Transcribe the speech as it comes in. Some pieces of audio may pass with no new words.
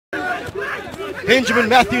Benjamin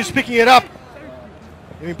Matthews picking it up.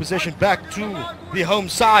 Giving possession back to the home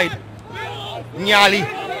side. Nyali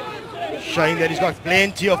showing that he's got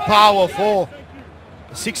plenty of power for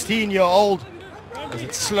a 16-year-old. As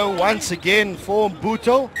it's slow once again for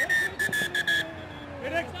Mbuto.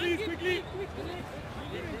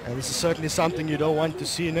 And this is certainly something you don't want to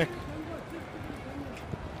see, Nick.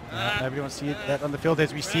 Nobody wants to see that on the field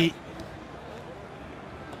as we see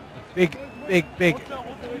a big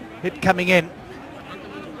hit coming in.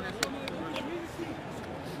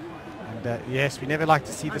 And yes, we never like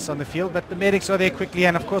to see this on the field, but the medics are there quickly,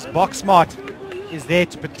 and of course Box Smart is there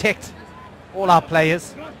to protect all our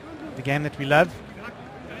players, the game that we love.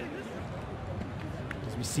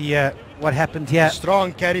 As we see what happened here.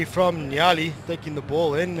 Strong carry from Nyali, taking the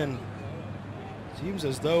ball in, and seems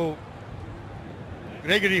as though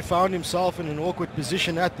Gregory found himself in an awkward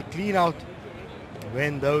position at the clean-out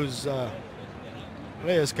when those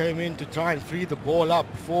players came in to try and free the ball up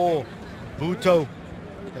for Mbuto,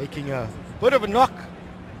 taking a bit of a knock.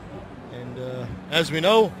 And as we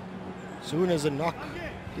know, soon as a knock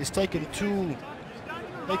is taken to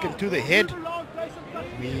the head,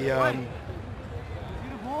 we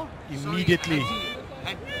immediately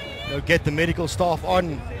get the medical staff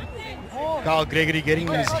on. Carl Gregory getting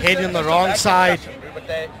his head on the wrong side.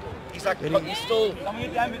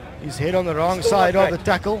 His head on the wrong side of the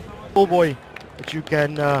tackle. Schoolboy that you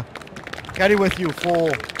can carry with you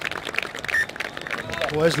for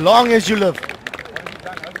as long as you live.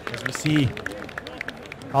 As we see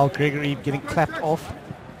Carl Gregory getting clapped off,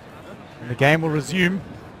 and the game will resume.